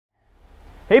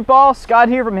Hey Paul, Scott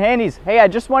here from Handy's. Hey, I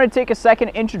just want to take a second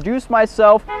to introduce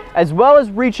myself as well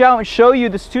as reach out and show you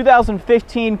this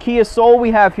 2015 Kia Soul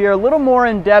we have here a little more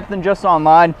in depth than just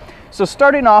online. So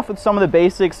starting off with some of the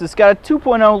basics, it's got a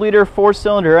 2.0 liter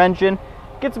 4-cylinder engine,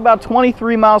 gets about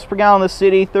 23 miles per gallon in the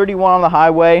city, 31 on the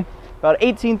highway, about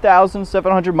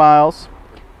 18,700 miles.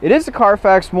 It is a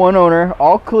Carfax one owner,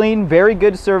 all clean, very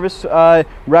good service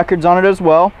records on it as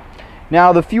well.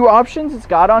 Now the few options it's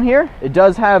got on here, it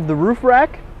does have the roof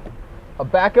rack, a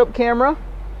backup camera,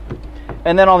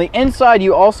 and then on the inside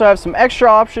you also have some extra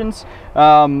options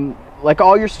like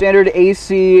all your standard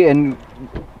AC and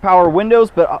power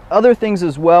windows, but other things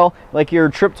as well, like your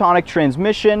Triptonic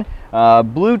transmission,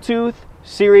 Bluetooth,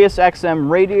 Sirius XM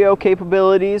radio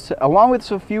capabilities, along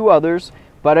with a few others.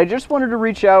 But I just wanted to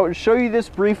reach out and show you this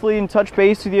briefly and touch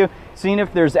base with you, seeing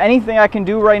if there's anything I can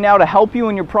do right now to help you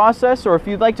in your process, or if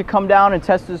you'd like to come down and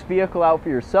test this vehicle out for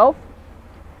yourself.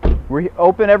 We're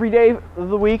open every day of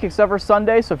the week except for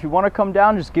Sunday, so if you want to come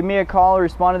down, just give me a call or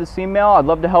respond to this email. I'd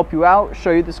love to help you out, show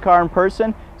you this car in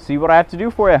person, see what I have to do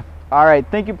for you. All right,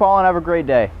 thank you, Paul, and have a great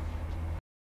day.